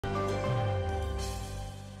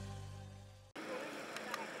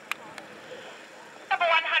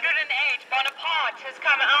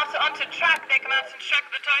come out onto track. They come out to track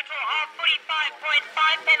the total of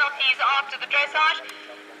 45.5 penalties after the dressage.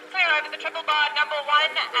 Clear over the triple bar number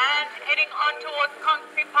 1 and heading on towards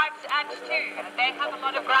concrete pipes at 2. They have a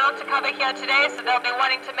lot of ground to cover here today, so they'll be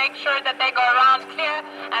wanting to make sure that they go around clear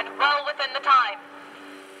and well within the time.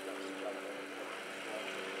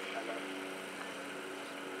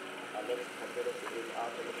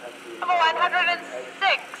 Number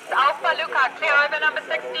 106, Alpha Luca, clear over number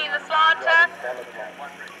 16, the slanter.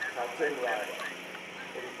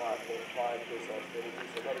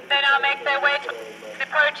 They now make their way to the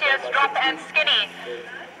Proteus, Drop and Skinny.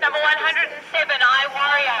 Number 107, I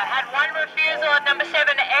Warrior, had one refusal at number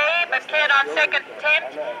 7A, but cleared on second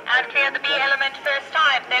attempt and cleared the B element first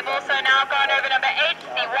time. They've also now gone over number 8,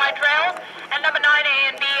 the White Rails, and number 9A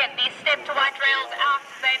and B, the Step to White Rails out.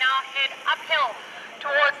 They now head uphill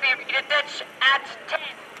towards the ditch at 10.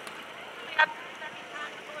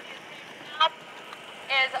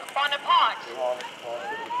 Is Bonaparte.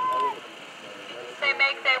 They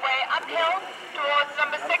make their way uphill towards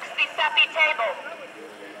number 6, the Sappy Table.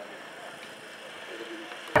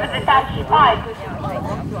 The Thatch 5.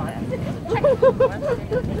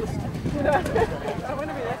 I want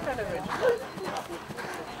to be that kind of rich.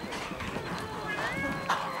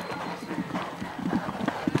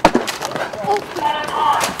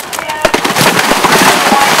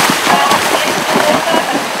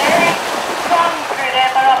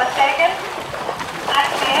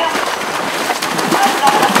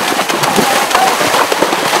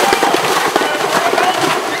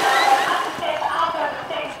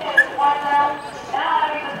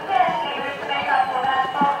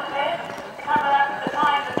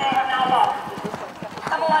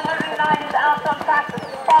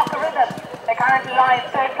 They currently lie in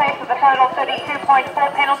third place with a total of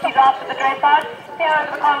 32.4 penalties after the dressage. They're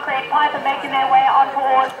over the concrete pipe and making their way on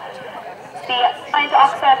towards the Saint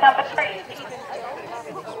Oxford number 3.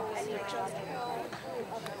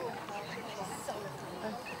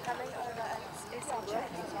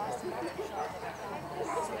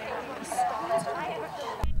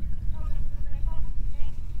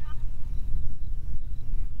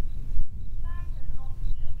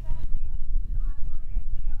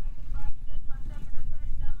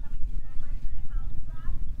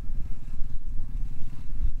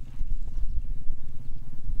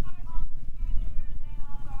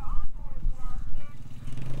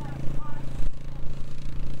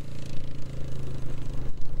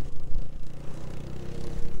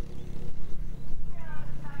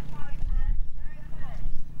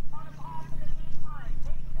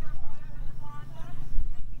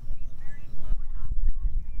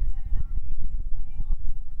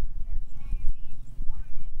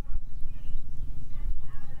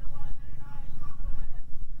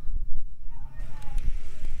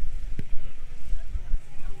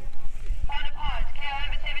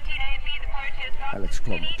 Alex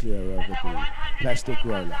Cromme clear over the plastic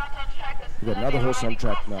roller. We've got another horse on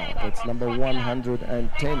track now. It's number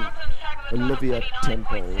 110, Olivia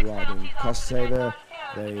Temple, riding Cost Saver.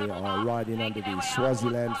 They are riding under the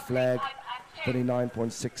Swaziland flag.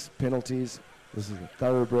 39.6 penalties. This is a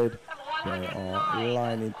thoroughbred. They are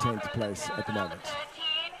lying in 10th place at the moment.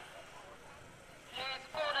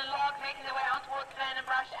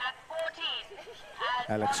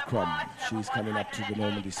 Alex Cromme, she's coming up to the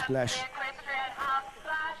Normandy Splash.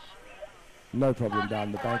 No problem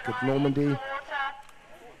down the bank at Normandy.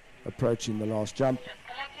 Approaching the last jump.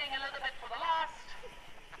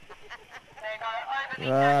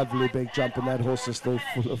 Lovely big jump, and that horse is still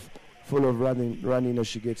full of running as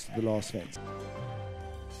she gets to the last fence.